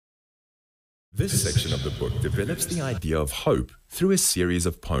This section of the book develops the idea of hope through a series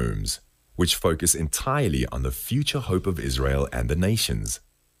of poems, which focus entirely on the future hope of Israel and the nations.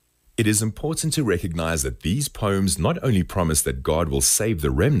 It is important to recognize that these poems not only promise that God will save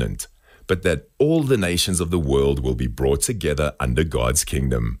the remnant, but that all the nations of the world will be brought together under God's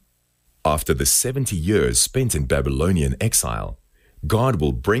kingdom. After the 70 years spent in Babylonian exile, God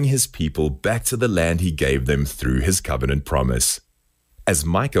will bring his people back to the land he gave them through his covenant promise. As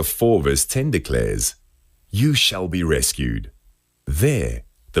Micah 4 verse 10 declares, "You shall be rescued. There,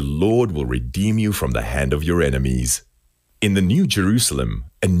 the Lord will redeem you from the hand of your enemies." In the New Jerusalem,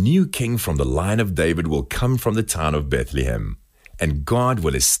 a new king from the line of David will come from the town of Bethlehem, and God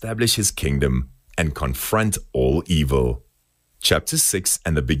will establish his kingdom and confront all evil. Chapter 6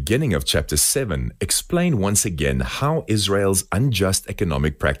 and the beginning of chapter 7 explain once again how Israel's unjust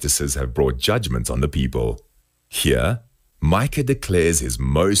economic practices have brought judgment on the people. Here, Micah declares his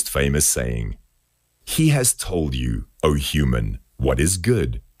most famous saying, "He has told you, O human, what is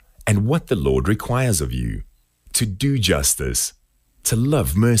good, and what the Lord requires of you, to do justice, to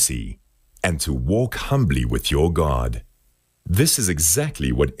love mercy, and to walk humbly with your God." This is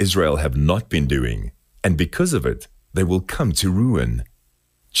exactly what Israel have not been doing, and because of it, they will come to ruin.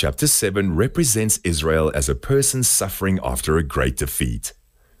 Chapter 7 represents Israel as a person suffering after a great defeat,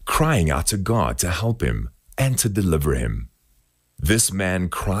 crying out to God to help him and to deliver him. This man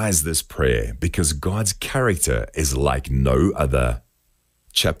cries this prayer because God's character is like no other.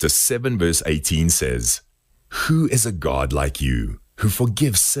 Chapter 7 verse 18 says, "Who is a God like you, who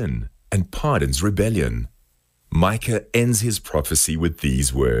forgives sin and pardons rebellion?" Micah ends his prophecy with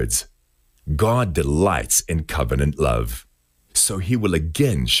these words, "God delights in covenant love, so he will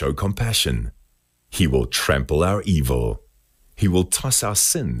again show compassion. He will trample our evil. He will toss our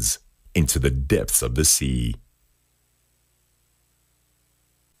sins into the depths of the sea."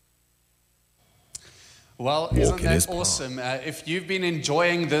 Well, isn't that awesome? If you've been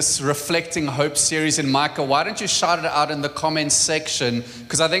enjoying this Reflecting Hope series in Micah, why don't you shout it out in the comments section?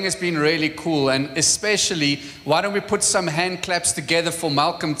 Because I think it's been really cool. And especially, why don't we put some hand claps together for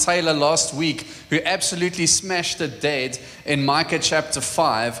Malcolm Taylor last week, who absolutely smashed it dead in Micah chapter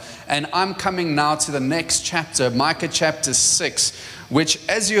 5. And I'm coming now to the next chapter, Micah chapter 6, which,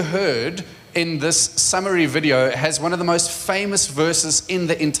 as you heard in this summary video, has one of the most famous verses in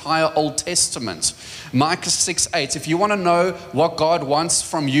the entire Old Testament. Micah 6:8. If you want to know what God wants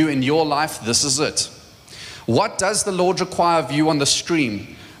from you in your life, this is it. "What does the Lord require of you on the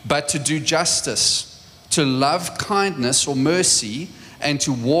stream, but to do justice, to love kindness or mercy, and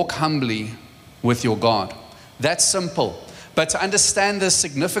to walk humbly with your God?" That's simple. But to understand the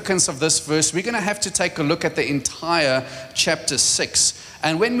significance of this verse, we're going to have to take a look at the entire chapter 6.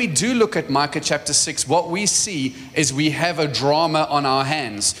 And when we do look at Micah chapter 6, what we see is we have a drama on our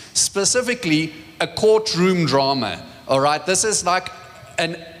hands, specifically a courtroom drama. All right, this is like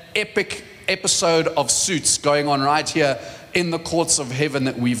an epic episode of Suits going on right here in the courts of heaven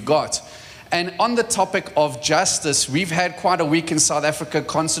that we've got. And on the topic of justice, we've had quite a week in South Africa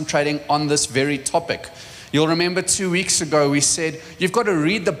concentrating on this very topic. You'll remember 2 weeks ago we said you've got to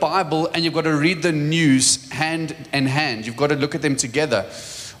read the Bible and you've got to read the news hand in hand. You've got to look at them together.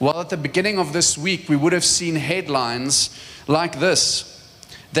 Well, at the beginning of this week, we would have seen headlines like this,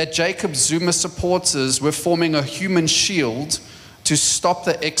 that Jacob Zuma supporters were forming a human shield to stop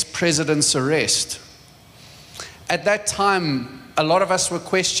the ex-president's arrest. At that time, a lot of us were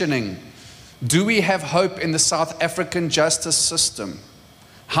questioning, do we have hope in the South African justice system?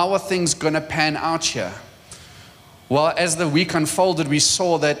 How are things going to pan out here? Well, as the week unfolded, we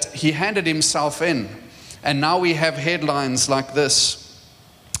saw that he handed himself in. And now we have headlines like this,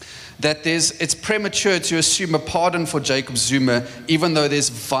 that it's premature to assume a pardon for Jacob Zuma, even though there's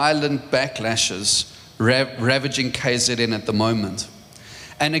violent backlashes ravaging KZN at the moment.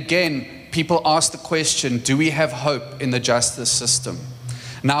 And again, people ask the question, do we have hope in the justice system?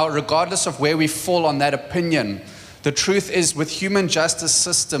 Now, regardless of where we fall on that opinion, the truth is, with human justice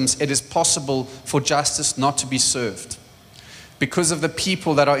systems, it is possible for justice not to be served because of the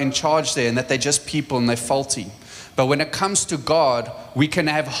people that are in charge there, and that they're just people and they're faulty. But when it comes to God, we can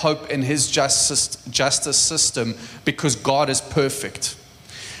have hope in his justice system because God is perfect.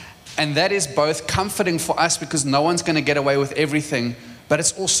 And that is both comforting for us because no one's going to get away with everything, but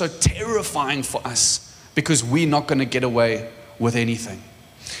it's also terrifying for us because we're not going to get away with anything.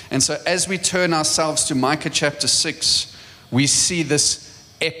 And so as we turn ourselves to Micah chapter 6, we see this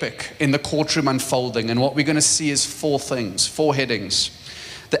epic in the courtroom unfolding. And what we're going to see is four things, four headings.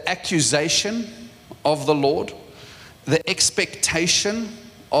 The accusation of the Lord, the expectation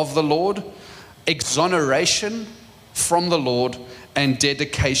of the Lord, exoneration from the Lord, and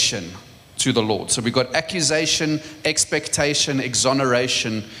dedication to the Lord. So we've got accusation, expectation,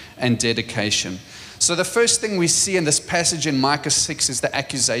 exoneration, and dedication. So the first thing we see in this passage in Micah 6 is the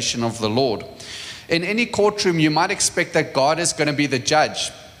accusation of the Lord. In any courtroom, you might expect that God is going to be the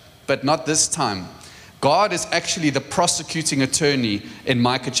judge, but not this time. God is actually the prosecuting attorney in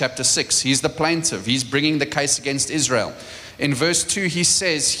Micah chapter 6. He's the plaintiff. He's bringing the case against Israel. In verse 2, he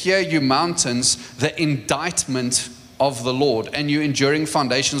says, "Hear you mountains, the indictment of the Lord, and you enduring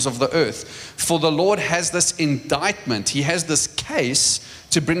foundations of the earth. For the Lord has this indictment, he has this case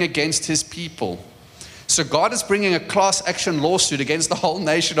to bring against his people." So God is bringing a class action lawsuit against the whole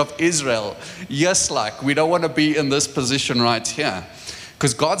nation of Israel. Yes, like, we don't want to be in this position right here,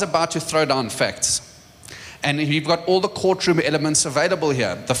 because God's about to throw down facts. And you've got all the courtroom elements available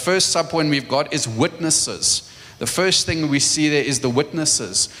here. The first subpoint we've got is witnesses. The first thing we see there is the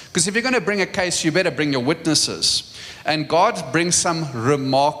witnesses. Because if you're going to bring a case, you better bring your witnesses. And God brings some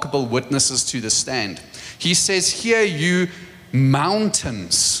remarkable witnesses to the stand. He says, "Hear you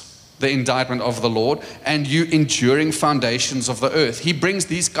mountains, the indictment of the Lord, and you enduring foundations of the earth." He brings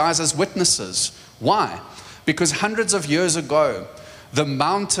these guys as witnesses. Why? Because hundreds of years ago, the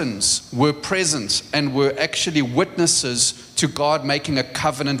mountains were present and were actually witnesses to God making a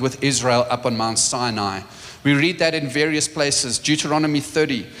covenant with Israel up on Mount Sinai. We read that in various places. Deuteronomy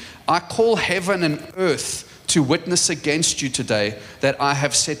 30, "I call heaven and earth to witness against you today that I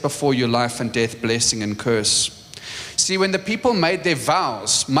have set before you life and death, blessing and curse." See, when the people made their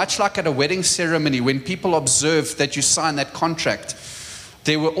vows, much like at a wedding ceremony, when people observed that you sign that contract,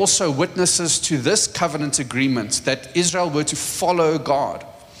 there were also witnesses to this covenant agreement that Israel were to follow God.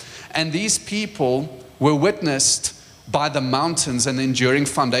 And these people were witnessed by the mountains and the enduring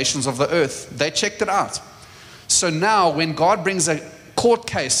foundations of the earth. They checked it out. So now when God brings a court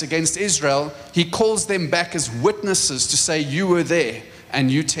case against Israel, he calls them back as witnesses to say, "You were there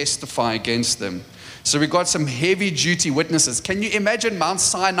and you testify against them." So we've got some heavy duty witnesses. Can you imagine Mount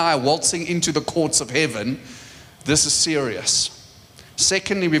Sinai waltzing into the courts of heaven? This is serious.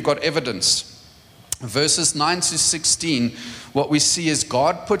 Secondly, we've got evidence. Verses 9 to 16, what we see is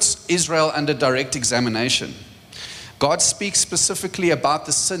God puts Israel under direct examination. God speaks specifically about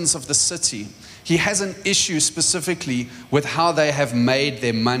the sins of the city. He has an issue specifically with how they have made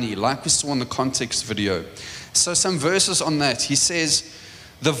their money, like we saw in the context video. So some verses on that. He says,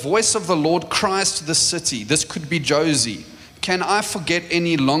 "The voice of the Lord cries to the city." This could be Josie. "Can I forget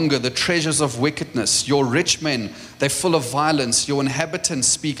any longer the treasures of wickedness? Your rich men, they're full of violence. Your inhabitants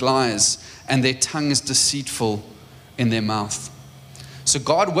speak lies, and their tongue is deceitful in their mouth." So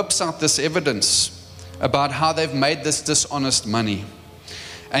God whips out this evidence about how they've made this dishonest money.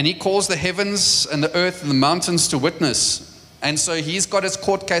 And he calls the heavens and the earth and the mountains to witness. And so he's got his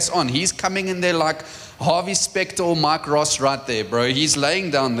court case on. He's coming in there like Harvey Specter or Mike Ross right there, bro. He's laying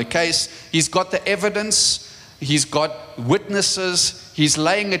down the case. He's got the evidence. He's got witnesses. He's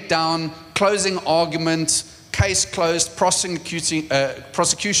laying it down, closing argument, case closed,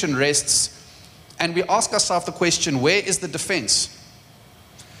 prosecution rests. And we ask ourselves the question, where is the defense?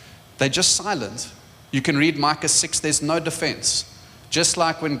 They're just silent. You can read Micah 6, there's no defense. Just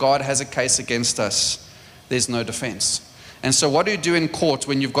like when God has a case against us, there's no defense. And so what do you do in court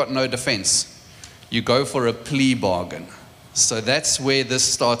when you've got no defense? You go for a plea bargain. So that's where this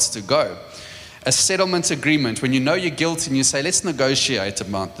starts to go. A settlement agreement, when you know you're guilty and you say, let's negotiate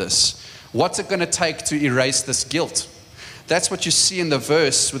about this. What's it going to take to erase this guilt? That's what you see in the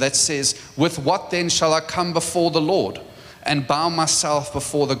verse that says, "With what then shall I come before the Lord and bow myself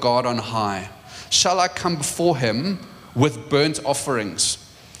before the God on high? Shall I come before him with burnt offerings?"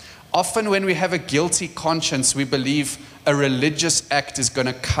 Often when we have a guilty conscience, we believe a religious act is going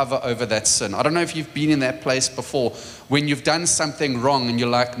to cover over that sin. I don't know if you've been in that place before, when you've done something wrong and you're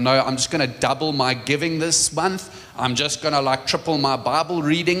like, no, I'm just going to double my giving this month. I'm just going to like triple my Bible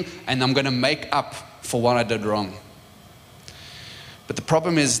reading, and I'm going to make up for what I did wrong. But the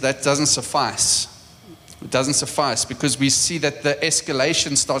problem is that doesn't suffice. It doesn't suffice, because we see that the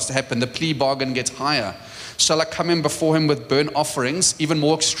escalation starts to happen. The plea bargain gets higher. Shall I come in before him with burnt offerings? Even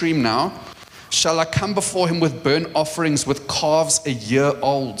more extreme now. Shall I come before him with burnt offerings with calves a year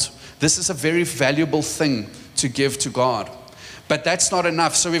old? This is a very valuable thing to give to God. But that's not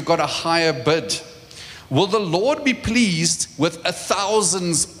enough, so we've got a higher bid. Will the Lord be pleased with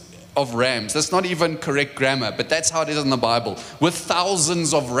 1,000 of rams? That's not even correct grammar, but that's how it is in the Bible. With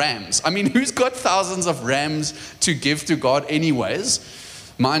thousands of rams. I mean, who's got thousands of rams to give to God anyways?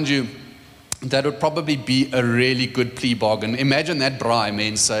 Mind you, that would probably be a really good plea bargain. Imagine that braai,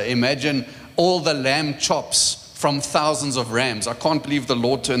 man. So imagine all the lamb chops from thousands of rams. I can't believe the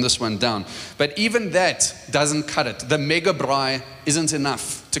Lord turned this one down. But even that doesn't cut it. The mega braai isn't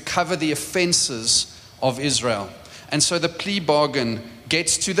enough. to cover the offenses of Israel. And so the plea bargain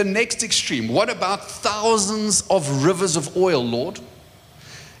gets to the next extreme. What about thousands of rivers of oil, Lord?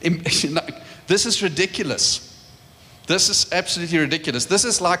 This is ridiculous. This is absolutely ridiculous. This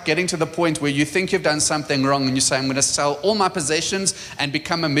is like getting to the point where you think you've done something wrong and you say, I'm going to sell all my possessions and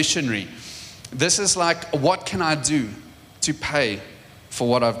become a missionary. This is like, what can I do to pay for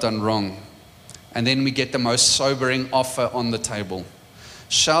what I've done wrong? And then we get the most sobering offer on the table.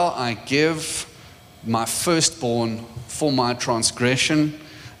 Shall I give my firstborn for my transgression,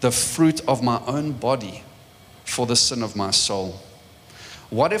 the fruit of my own body for the sin of my soul?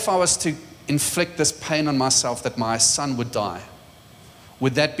 What if I was to inflict this pain on myself that my son would die?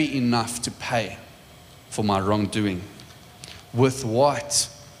 Would that be enough to pay for my wrongdoing? With what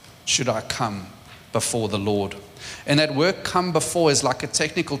should I come before the Lord? And that word come before is like a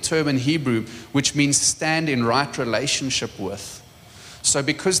technical term in Hebrew, which means stand in right relationship with. So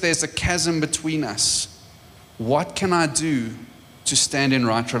because there's a chasm between us, what can I do to stand in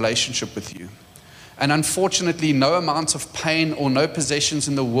right relationship with you? And unfortunately, no amount of pain or no possessions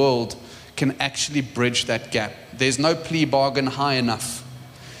in the world can actually bridge that gap. There's no plea bargain high enough,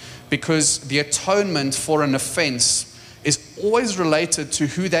 because the atonement for an offense is always related to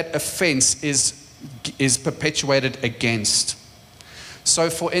who that offense is perpetuated against. So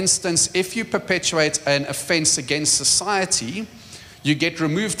for instance, if you perpetuate an offense against society, you get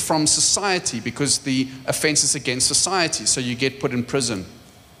removed from society because the offense is against society, so you get put in prison.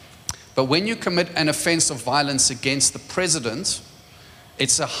 But when you commit an offense of violence against the president,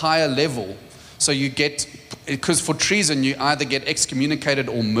 it's a higher level. So you get, because for treason, you either get excommunicated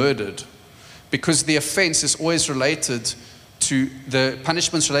or murdered, because the offense is always related to, the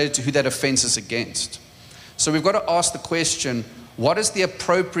punishment's related to who that offense is against. So we've got to ask the question, what is the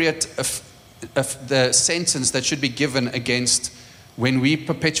appropriate the sentence that should be given against when we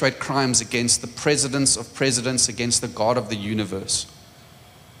perpetuate crimes against the presidents of presidents, against the God of the universe?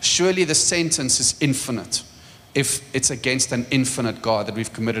 Surely the sentence is infinite if it's against an infinite God that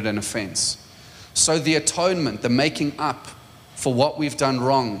we've committed an offense. So the atonement, the making up for what we've done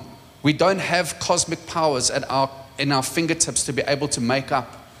wrong, we don't have cosmic powers in our fingertips to be able to make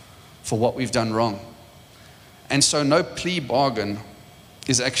up for what we've done wrong. And so no plea bargain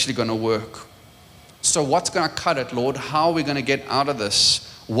is actually going to work. So what's going to cut it, Lord? How are we going to get out of this?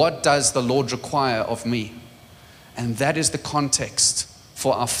 What does the Lord require of me? And that is the context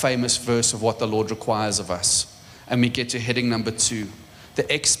for our famous verse of what the Lord requires of us. And we get to heading number 2,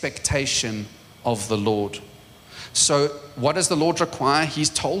 the expectation of the Lord. So what does the Lord require? He's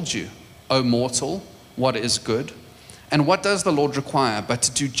told you, O mortal, what is good. And what does the Lord require? But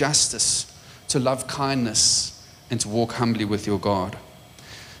to do justice, to love kindness, and to walk humbly with your God.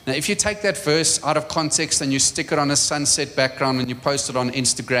 Now, if you take that verse out of context and you stick it on a sunset background and you post it on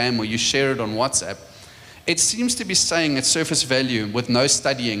Instagram or you share it on WhatsApp, it seems to be saying at surface value, with no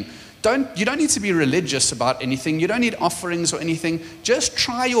studying, you don't need to be religious about anything. You don't need offerings or anything. Just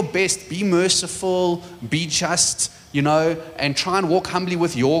try your best. Be merciful, be just, and try and walk humbly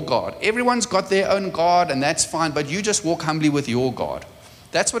with your God. Everyone's got their own God, and that's fine, but you just walk humbly with your God.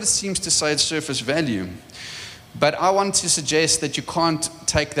 That's what it seems to say at surface value. But I want to suggest that you can't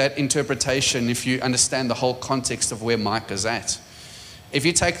take that interpretation if you understand the whole context of where Micah's at. If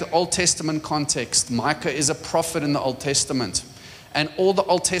you take the Old Testament context, Micah is a prophet in the Old Testament. And all the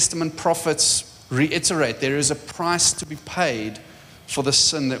Old Testament prophets reiterate there is a price to be paid for the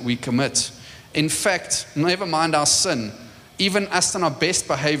sin that we commit. In fact, never mind our sin, even us in our best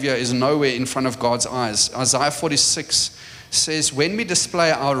behavior is nowhere in front of God's eyes. Isaiah 46 says, when we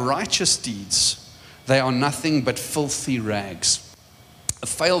display our righteous deeds, they are nothing but filthy rags. 'n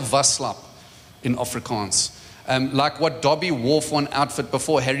vuil waslap in Afrikaans. Like what Dobby wore for an outfit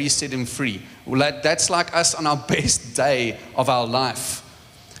before Harry set him free. That's like us on our best day of our life.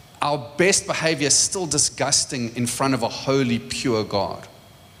 Our best behavior is still disgusting in front of a holy, pure God.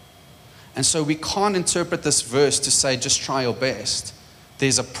 And so we can't interpret this verse to say, just try your best.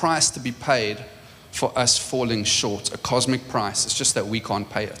 There's a price to be paid for us falling short, a cosmic price. It's just that we can't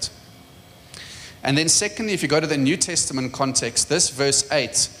pay it. And then secondly, if you go to the New Testament context, this verse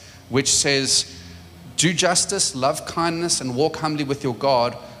 8, which says, do justice, love kindness, and walk humbly with your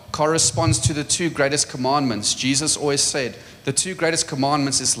God, corresponds to the 2 greatest commandments. Jesus always said, the 2 greatest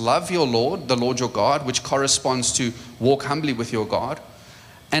commandments is love your Lord, the Lord your God, which corresponds to walk humbly with your God,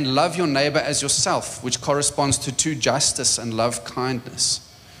 and love your neighbor as yourself, which corresponds to do justice and love kindness.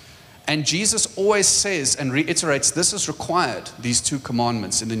 And Jesus always says and reiterates this is required, these 2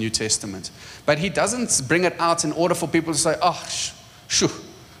 commandments in the New Testament. But he doesn't bring it out in order for people to say, oh,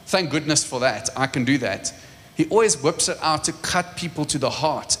 thank goodness for that, I can do that. He always whips it out to cut people to the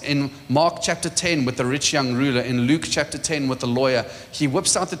heart. In Mark chapter 10 with the rich young ruler, in Luke chapter 10 with the lawyer, he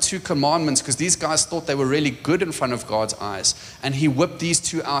whips out the 2 commandments because these guys thought they were really good in front of God's eyes. And he whipped these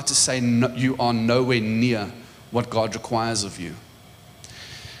 2 out to say, no, you are nowhere near what God requires of you.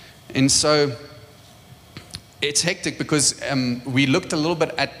 And so it's hectic because we looked a little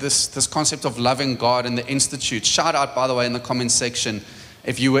bit at this concept of loving God in the Institute. Shout out, by the way, in the comment section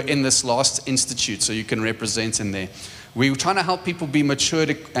if you were in this last Institute, so you can represent in there. We were trying to help people be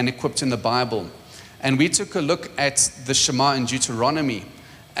matured and equipped in the Bible. And we took a look at the Shema in Deuteronomy.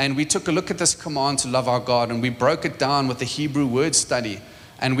 And we took a look at this command to love our God. And we broke it down with the Hebrew word study.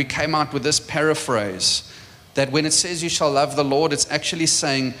 And we came out with this paraphrase, that when it says you shall love the Lord, it's actually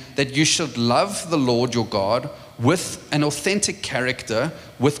saying that you should love the Lord your God with an authentic character,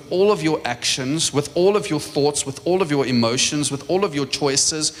 with all of your actions, with all of your thoughts, with all of your emotions, with all of your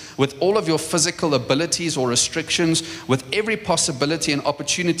choices, with all of your physical abilities or restrictions, with every possibility and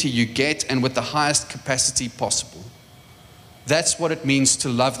opportunity you get, and with the highest capacity possible. That's what it means to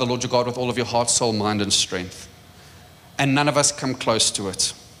love the Lord your God with all of your heart, soul, mind, and strength. And none of us come close to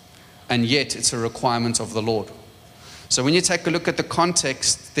it. And yet it's a requirement of the Lord. So when you take a look at the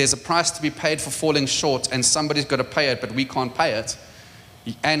context, there's a price to be paid for falling short, and somebody's got to pay it, but we can't pay it.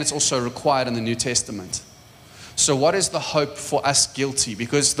 And it's also required in the New Testament. So what is the hope for us guilty?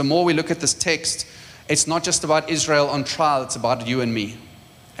 Because the more we look at this text, it's not just about Israel on trial, it's about you and me.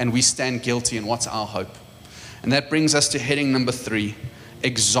 And we stand guilty, and what's our hope? And that brings us to heading number 3,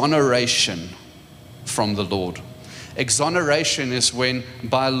 exoneration from the Lord. Exoneration is when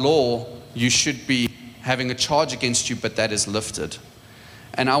by law you should be having a charge against you, but that is lifted.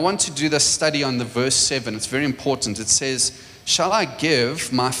 And I want to do this study on the verse 7. It's very important. It says, shall I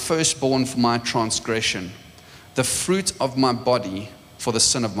give my firstborn for my transgression, the fruit of my body for the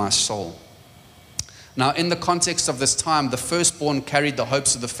sin of my soul? Now, in the context of this time, the firstborn carried the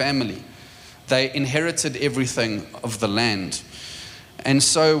hopes of the family. They inherited everything of the land. And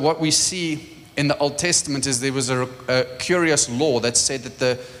so what we see in the Old Testament is there was a curious law that said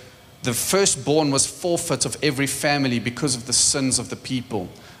that the firstborn was forfeit of every family because of the sins of the people.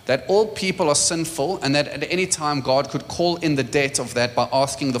 That all people are sinful, and that at any time God could call in the debt of that by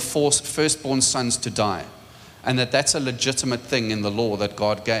asking the firstborn sons to die. And that's a legitimate thing in the law that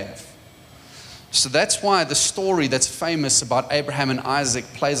God gave. So that's why the story that's famous about Abraham and Isaac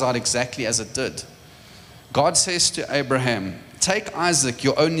plays out exactly as it did. God says to Abraham, take Isaac,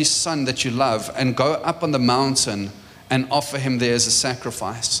 your only son that you love, and go up on the mountain and offer him there as a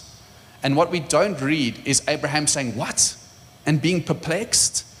sacrifice. And what we don't read is Abraham saying, what? And being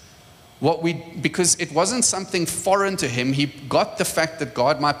perplexed. Because it wasn't something foreign to him. He got the fact that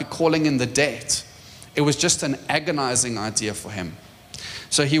God might be calling in the debt. It was just an agonizing idea for him.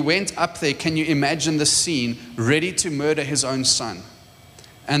 So he went up there, can you imagine the scene, ready to murder his own son.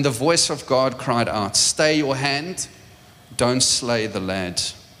 And the voice of God cried out, stay your hand, don't slay the lad.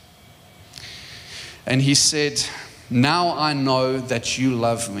 And he said, now I know that you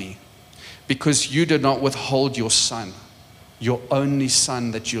love me, because you did not withhold your son, your only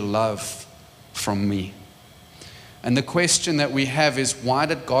son that you love, from me. And the question that we have is, why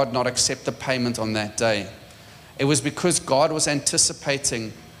did God not accept the payment on that day? It was because God was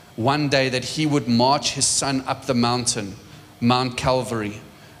anticipating one day that he would march his son up the mountain, Mount Calvary,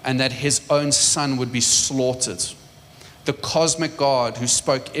 and that his own son would be slaughtered. The cosmic God who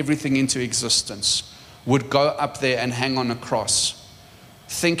spoke everything into existence would go up there and hang on a cross,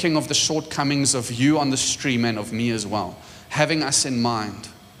 thinking of the shortcomings of you on the stream and of me as well, having us in mind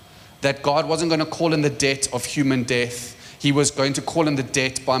that God wasn't going to call in the debt of human death. He was going to call in the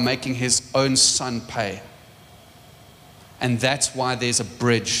debt by making his own son pay. And that's why there's a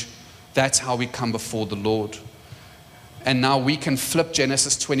bridge. That's how we come before the Lord. And now we can flip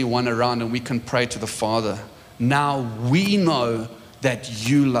Genesis 21 around and we can pray to the Father. Now we know that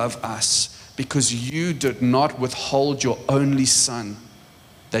you love us because you did not withhold your only son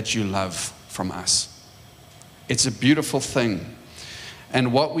that you love from us. It's a beautiful thing.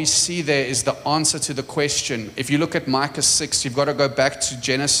 And what we see there is the answer to the question. If you look at Micah 6, you've got to go back to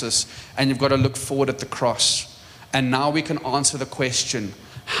Genesis and you've got to look forward at the cross. And now we can answer the question,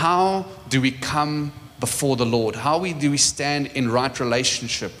 how do we come before the Lord? How do we stand in right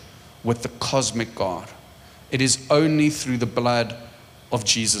relationship with the cosmic God? It is only through the blood of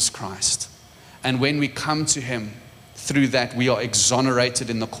Jesus Christ. And when we come to him through that, we are exonerated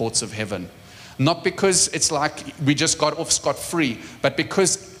in the courts of heaven. Not because it's like we just got off scot-free, but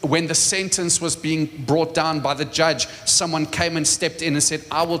because when the sentence was being brought down by the judge, someone came and stepped in and said,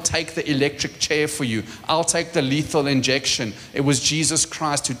 I will take the electric chair for you. I'll take the lethal injection. It was Jesus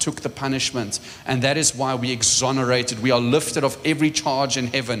Christ who took the punishment. And that is why we exonerated. We are lifted of every charge in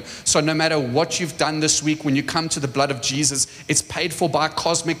heaven. So no matter what you've done this week, when you come to the blood of Jesus, it's paid for by a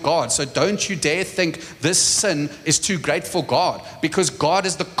cosmic God. So don't you dare think this sin is too great for God, because God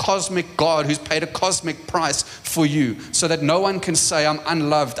is the cosmic God who's paid a cosmic price for you, so that no one can say, I'm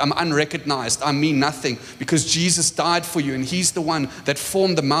unloved, I'm unrecognized, I mean nothing, because Jesus died for you, and He's the one that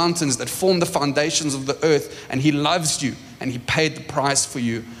formed the mountains, that formed the foundations of the earth, and He loves you, and He paid the price for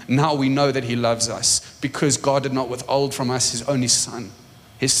you. Now we know that He loves us, because God did not withhold from us His only Son,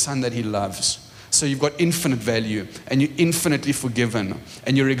 His Son that He loves. So you've got infinite value, and you're infinitely forgiven,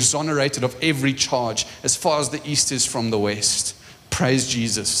 and you're exonerated of every charge as far as the east is from the west. Praise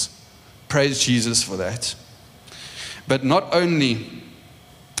Jesus. Praise Jesus for that. But not only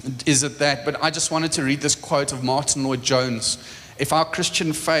is it that, but I just wanted to read this quote of Martin Lloyd-Jones. If our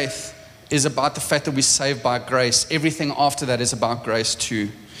Christian faith is about the fact that we're saved by grace, everything after that is about grace too.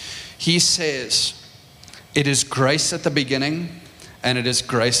 He says, it is grace at the beginning and it is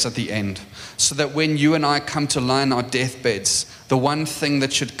grace at the end. So that when you and I come to lie on our deathbeds, the one thing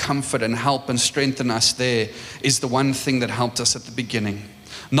that should comfort and help and strengthen us there is the one thing that helped us at the beginning.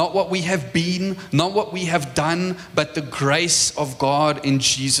 Not what we have been, not what we have done, but the grace of God in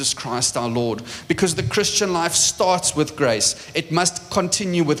Jesus Christ our Lord. Because the Christian life starts with grace. It must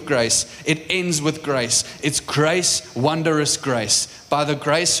continue with grace. It ends with grace. It's grace, wondrous grace. By the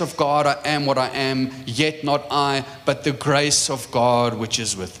grace of God I am what I am, yet not I, but the grace of God which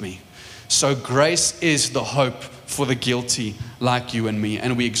is with me. So grace is the hope for the guilty like you and me,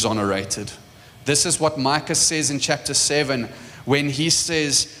 and we exonerated. This is what Micah says in chapter 7, when he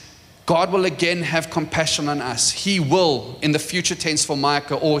says, God will again have compassion on us. He will, in the future tense for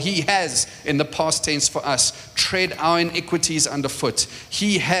Micah, or He has in the past tense for us, tread our iniquities underfoot.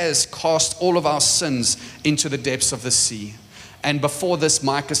 He has cast all of our sins into the depths of the sea. And before this,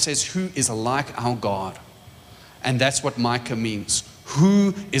 Micah says, who is like our God? And that's what Micah means.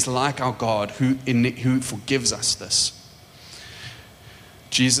 Who is like our God who forgives us this?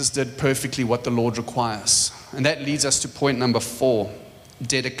 Jesus did perfectly what the Lord requires. And that leads us to point number 4,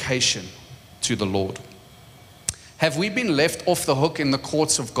 dedication to the Lord. Have we been left off the hook in the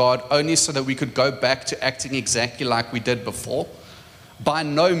courts of God only so that we could go back to acting exactly like we did before? By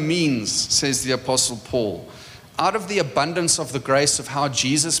no means, says the Apostle Paul. Out of the abundance of the grace of how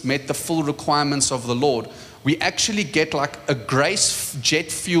Jesus met the full requirements of the Lord, we actually get like a grace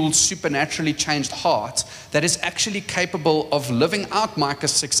jet-fueled, supernaturally changed heart that is actually capable of living out Micah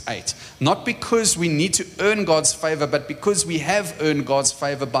 6:8. Not because we need to earn God's favor, but because we have earned God's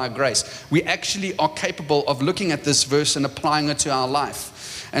favor by grace. We actually are capable of looking at this verse and applying it to our life.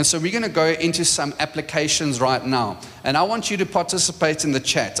 And so we're going to go into some applications right now. And I want you to participate in the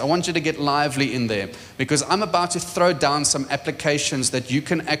chat. I want you to get lively in there, because I'm about to throw down some applications that you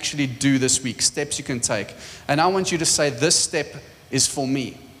can actually do this week, steps you can take. And I want you to say, this step is for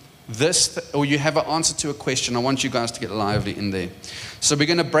me. Or you have an answer to a question. I want you guys to get lively in there. So we're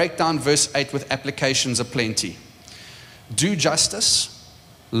going to break down verse 8 with applications aplenty. Do justice,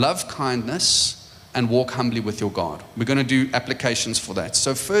 love kindness, and walk humbly with your God. We're going to do applications for that.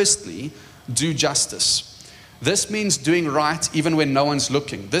 So firstly, do justice. This means doing right even when no one's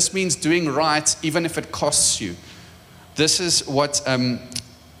looking. This means doing right even if it costs you. This is what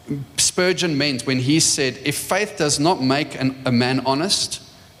Spurgeon meant when he said, if faith does not make a man honest,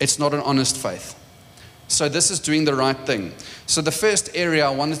 it's not an honest faith. So this is doing the right thing. So the first area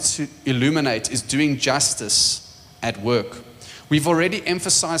I wanted to illuminate is doing justice at work. We've already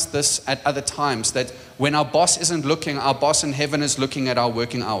emphasized this at other times, that when our boss isn't looking, our boss in heaven is looking at our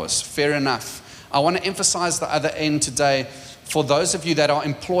working hours. Fair enough. I want to emphasize the other end today. For those of you that are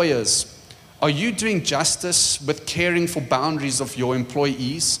employers, are you doing justice with caring for boundaries of your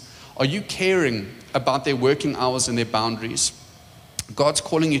employees? Are you caring about their working hours and their boundaries? God's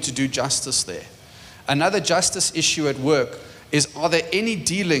calling you to do justice there. Another justice issue at work is, are there any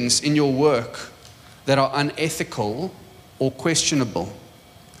dealings in your work that are unethical or questionable?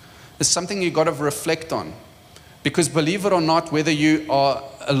 It's something you've got to reflect on. Because believe it or not, whether you are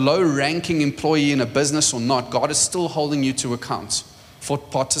a low-ranking employee in a business or not, God is still holding you to account for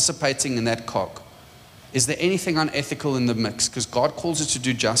participating in that cog. Is there anything unethical in the mix? Because God calls us to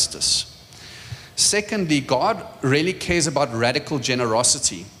do justice. Secondly, God really cares about radical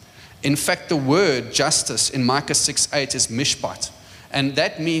generosity. In fact, the word justice in Micah 6:8 is mishpat. And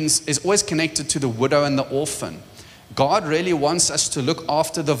that means is always connected to the widow and the orphan. God really wants us to look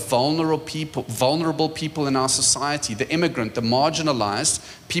after the vulnerable people in our society, the immigrant, the marginalized,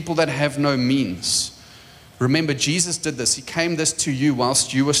 people that have no means. Remember, Jesus did this. He came this to you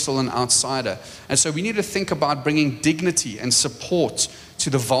whilst you were still an outsider. And so we need to think about bringing dignity and support to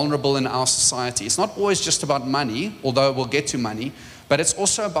the vulnerable in our society. It's not always just about money, although we'll get to money, but it's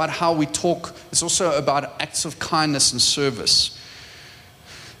also about how we talk. It's also about acts of kindness and service.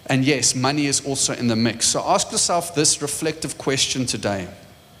 And yes, money is also in the mix. So ask yourself this reflective question today.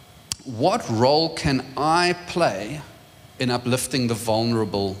 What role can I play in uplifting the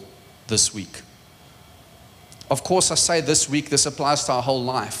vulnerable this week? Of course, I say this week, this applies to our whole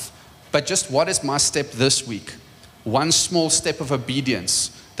life. But just what is my step this week? One small step of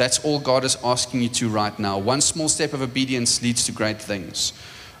obedience. That's all God is asking you to right now. One small step of obedience leads to great things.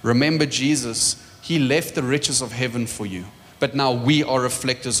 Remember Jesus, He left the riches of heaven for you. But now we are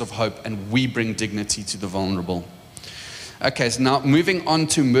reflectors of hope and we bring dignity to the vulnerable. Okay, so now moving on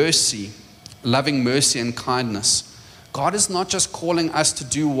to mercy, loving mercy and kindness. God is not just calling us to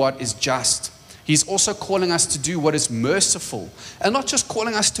do what is just. He's also calling us to do what is merciful. And not just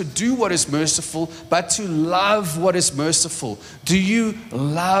calling us to do what is merciful, but to love what is merciful. Do you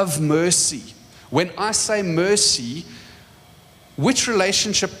love mercy? When I say mercy, which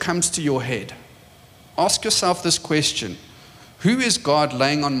relationship comes to your head? Ask yourself this question. Who is God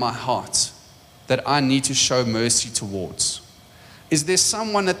laying on my heart that I need to show mercy towards? Is there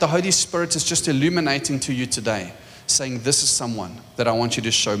someone that the Holy Spirit is just illuminating to you today, saying this is someone that I want you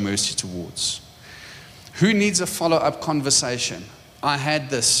to show mercy towards? Who needs a follow-up conversation? I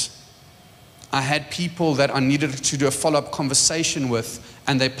had this. I had people that I needed to do a follow-up conversation with,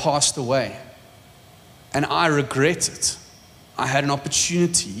 and they passed away. And I regret it. I had an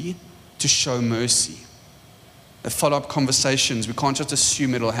opportunity to show mercy. The follow-up conversations, we can't just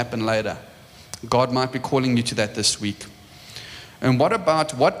assume it'll happen later. God might be calling you to that this week. And what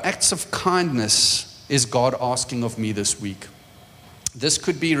acts of kindness is God asking of me this week? This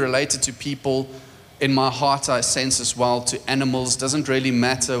could be related to people. In my heart, I sense as well, to animals. Doesn't really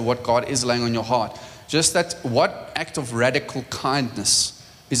matter what God is laying on your heart. Just that, what act of radical kindness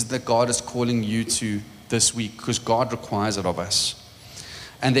is that God is calling you to this week? Because God requires it of us.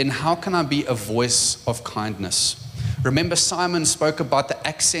 And then how can I be a voice of kindness? Remember, Simon spoke about the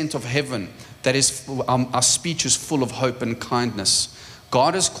accent of heaven. That is, our speech is full of hope and kindness.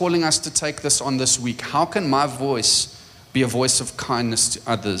 God is calling us to take this on this week. How can my voice be a voice of kindness to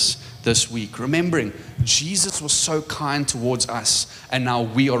others this week? Remembering, Jesus was so kind towards us, and now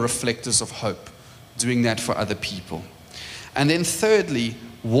we are reflectors of hope, doing that for other people. And then thirdly,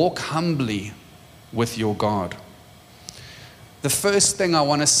 walk humbly with your God. The first thing I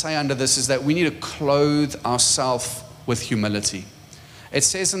want to say under this is that we need to clothe ourselves with humility. It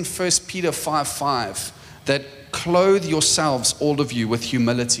says in 1 Peter 5:5 that clothe yourselves, all of you, with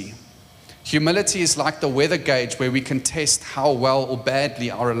humility. Humility is like the weather gauge where we can test how well or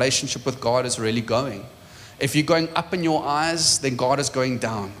badly our relationship with God is really going. If you're going up in your eyes, then God is going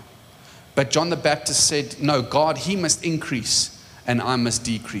down. But John the Baptist said, no, God, He must increase and I must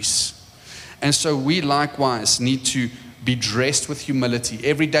decrease. And so we likewise need to be dressed with humility.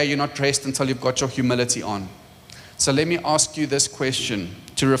 Every day you're not dressed until you've got your humility on. So let me ask you this question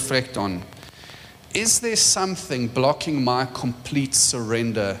to reflect on. Is there something blocking my complete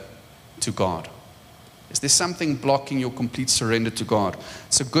surrender to God? Is there something blocking your complete surrender to God?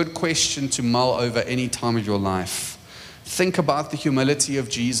 It's a good question to mull over any time of your life. Think about the humility of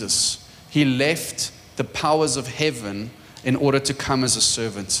Jesus. He left the powers of heaven in order to come as a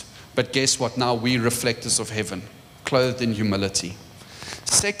servant. But guess what? Now we reflectors of heaven, clothed in humility.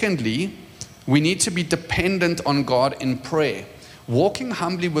 Secondly, we need to be dependent on God in prayer. Walking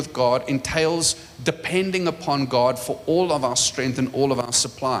humbly with God entails depending upon God for all of our strength and all of our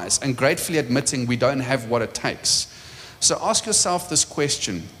supplies, and gratefully admitting we don't have what it takes. So ask yourself this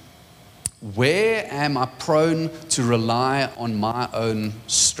question: where am I prone to rely on my own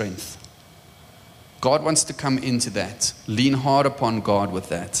strength? God wants to come into that. Lean hard upon God with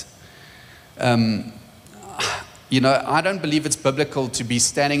that. I don't believe it's biblical to be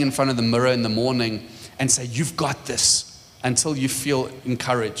standing in front of the mirror in the morning and say, you've got this, until you feel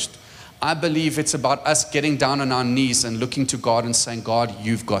encouraged. I believe it's about us getting down on our knees and looking to God and saying, God,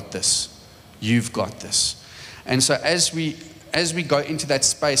 you've got this. You've got this. And so as we go into that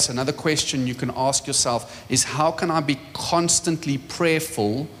space, another question you can ask yourself is, how can I be constantly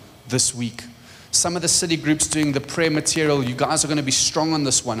prayerful this week? Some of the city groups doing the prayer material, you guys are going to be strong on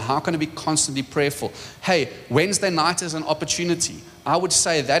this one. How can I be constantly prayerful? Hey, Wednesday night is an opportunity. I would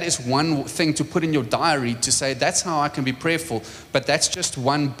say that is one thing to put in your diary to say, that's how I can be prayerful, but that's just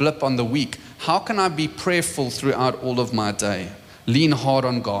one blip on the week. How can I be prayerful throughout all of my day? Lean hard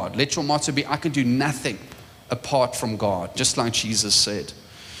on God. Let your motto be, I can do nothing apart from God, just like Jesus said.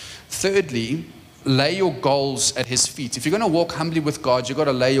 Thirdly, lay your goals at His feet. If you're going to walk humbly with God, you've got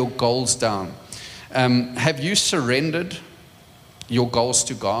to lay your goals down. Have you surrendered your goals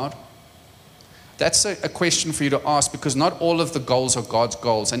to God? That's a question for you to ask, because not all of the goals are God's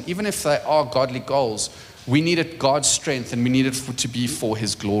goals. And even if they are godly goals, we needed God's strength and we need it to be for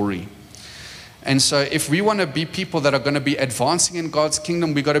His glory. And so if we want to be people that are going to be advancing in God's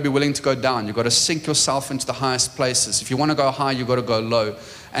kingdom, we've got to be willing to go down. You've got to sink yourself into the highest places. If you want to go high, you've got to go low.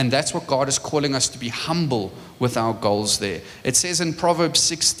 And that's what God is calling us to be humble with our goals there. It says in Proverbs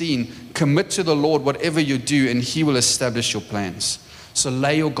 16, commit to the Lord whatever you do and He will establish your plans. So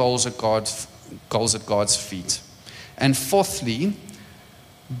lay your goals at God's feet. And fourthly,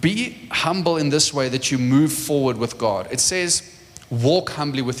 be humble in this way that you move forward with God. It says, walk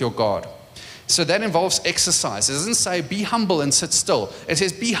humbly with your God. So that involves exercise. It doesn't say be humble and sit still. It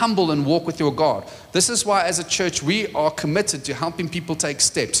says be humble and walk with your God. This is why as a church we are committed to helping people take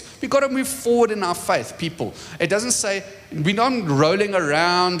steps. We've got to move forward in our faith, people. It doesn't say we're not rolling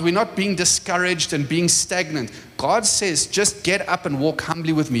around, we're not being discouraged and being stagnant. God says just get up and walk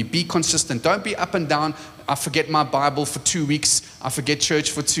humbly with me. Be consistent. Don't be up and down. I forget my Bible for 2 weeks. I forget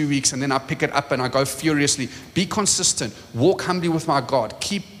church for 2 weeks, and then I pick it up and I go furiously. Be consistent. Walk humbly with my God.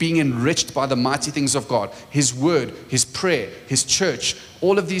 Keep being enriched by the mighty things of God. His word, His prayer, His church,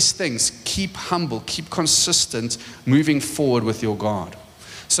 all of these things. Keep humble. Keep consistent moving forward with your God.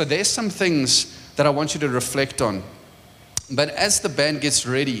 So there's some things that I want you to reflect on. But as the band gets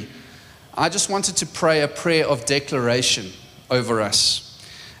ready, I just wanted to pray a prayer of declaration over us.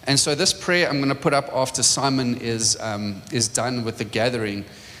 And so this prayer I'm going to put up after Simon is done with the gathering.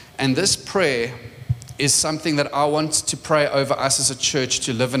 And this prayer is something that I want to pray over us as a church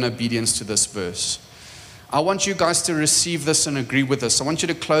to live in obedience to this verse. I want you guys to receive this and agree with this. I want you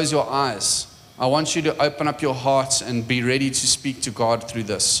to close your eyes. I want you to open up your hearts and be ready to speak to God through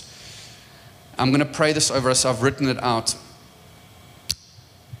this. I'm going to pray this over us. I've written it out.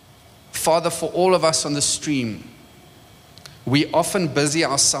 Father, for all of us on the stream, we often busy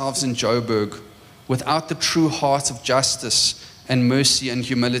ourselves in Joburg without the true heart of justice and mercy and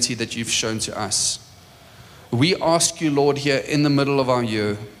humility that you've shown to us. We ask you, Lord, here in the middle of our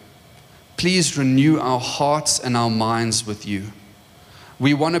year, please renew our hearts and our minds with you.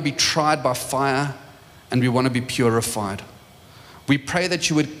 We want to be tried by fire and we want to be purified. We pray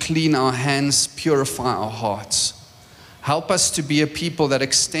that you would clean our hands, purify our hearts. Help us to be a people that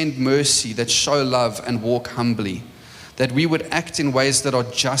extend mercy, that show love and walk humbly. That we would act in ways that are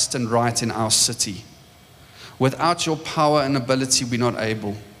just and right in our city. Without your power and ability, we're not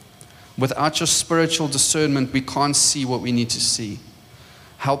able. Without your spiritual discernment, we can't see what we need to see.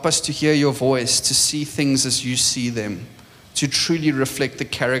 Help us to hear your voice, to see things as you see them, to truly reflect the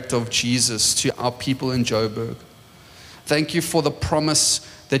character of Jesus to our people in Joburg. Thank you for the promise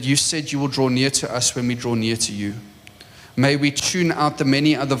that you said you will draw near to us when we draw near to you. May we tune out the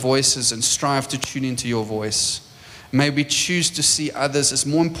many other voices and strive to tune into your voice. May we choose to see others as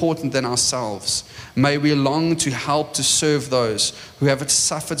more important than ourselves. May we long to help to serve those who have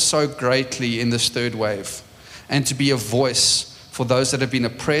suffered so greatly in this third wave, and to be a voice for those that have been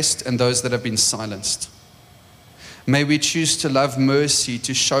oppressed and those that have been silenced. May we choose to love mercy,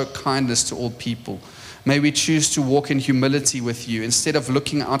 to show kindness to all people. May we choose to walk in humility with you. Instead of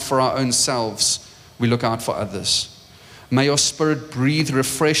looking out for our own selves, we look out for others. May your Spirit breathe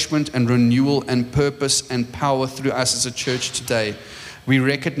refreshment and renewal and purpose and power through us as a church today. We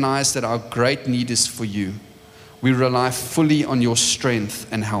recognize that our great need is for you. We rely fully on your strength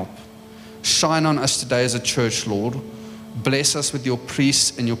and help. Shine on us today as a church, Lord. Bless us with your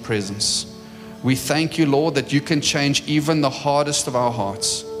peace and your presence. We thank you, Lord, that you can change even the hardest of our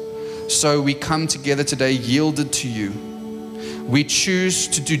hearts. So we come together today yielded to you. We choose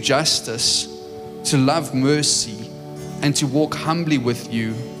to do justice, to love mercy, and to walk humbly with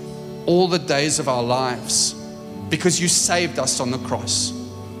you all the days of our lives, because you saved us on the cross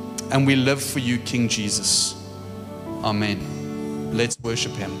and we live for you, King Jesus. Amen. Let's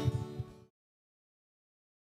worship him.